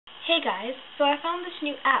Hey guys, so I found this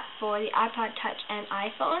new app for the iPod Touch and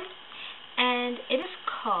iPhone, and it is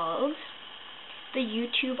called the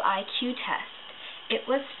YouTube IQ test. It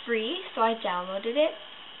was free, so I downloaded it,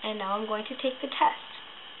 and now I'm going to take the test.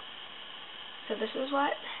 So this is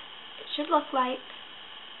what it should look like,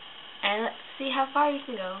 and let's see how far you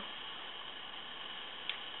can go.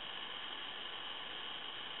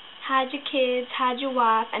 Had your kids, had your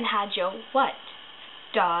wife, and had your what?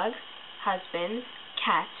 Dog, husband,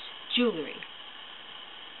 cat, jewelry.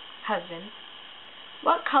 Husband.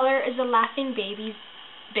 What color is the laughing baby's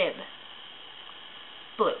bib?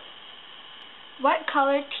 Blue. What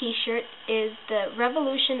color t-shirt is the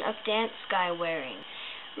Revolution of Dance guy wearing?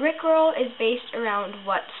 Rickroll is based around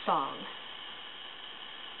what song?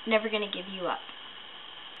 Never Gonna Give You Up.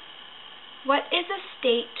 What is a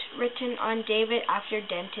state written on David After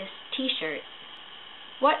Dentist t-shirt?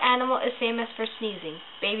 What animal is famous for sneezing?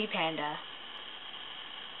 Baby panda.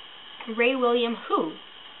 Ray William who?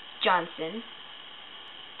 Johnson.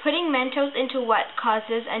 Putting Mentos into what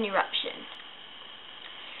causes an eruption?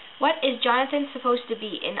 What is Jonathan supposed to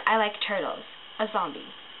be in I Like Turtles? A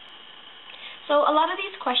zombie. So a lot of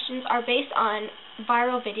these questions are based on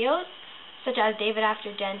viral videos, such as David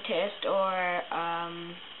After Dentist or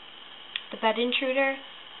The Bed Intruder.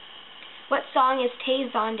 What song is Tay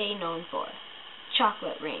Zonday known for?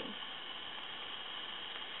 Chocolate Rain.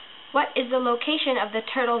 What is the location of the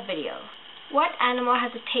turtle video? What animal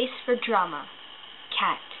has a taste for drama?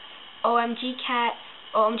 Cat. OMG cat,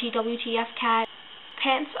 OMG WTF cat.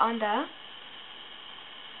 Pants on the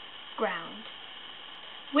ground.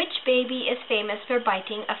 Which baby is famous for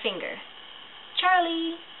biting a finger?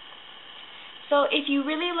 Charlie. So if you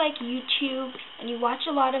really like YouTube and you watch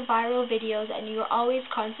a lot of viral videos and you're always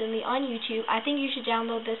constantly on YouTube, I think you should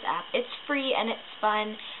download this app. It's free and it's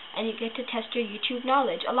fun and you get to test your YouTube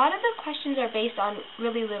knowledge. A lot of the questions are based on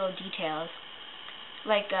really little details,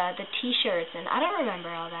 like the t-shirts, and I don't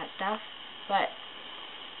remember all that stuff, but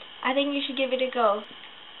I think you should give it a go.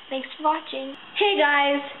 Thanks for watching. Hey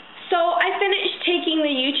guys, so I finished taking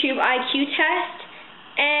the YouTube IQ test,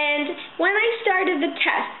 and when I started the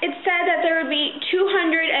test, it said that there would be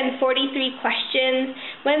 243 questions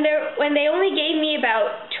when they only gave me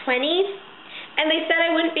about 20, and they said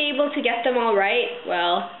I wouldn't be able to get them all right.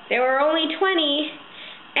 Well, there were only 20,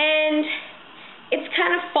 and it's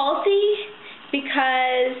kind of faulty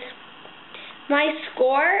because my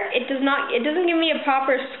score, it doesn't give me a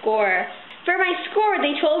proper score. For my score,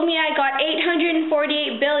 they told me I got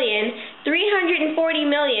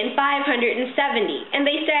 848,340,570, and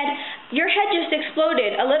they said, your head just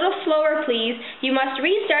exploded. A little slower, please. You must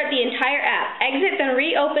restart the entire app. Exit, then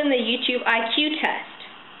reopen the YouTube IQ test.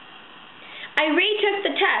 I retook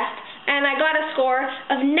the test, and I got a score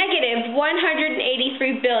of negative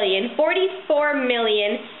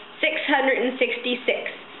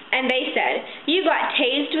 183,044,666. And they said, you got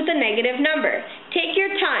tased with a negative number. Take your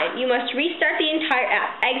time. You must restart the entire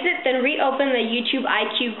app. Exit, then reopen the YouTube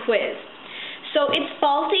IQ quiz. So it's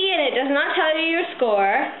faulty and it does not tell you your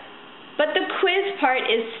score, but the quiz part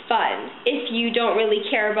is fun if you don't really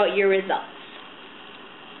care about your results.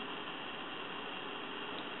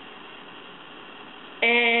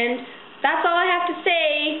 And that's all I have to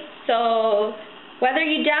say. So whether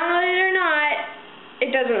you download it or not, it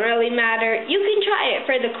doesn't really matter. You can try it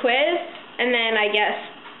for the quiz, and then I guess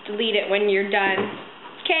delete it when you're done.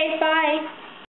 Okay, bye.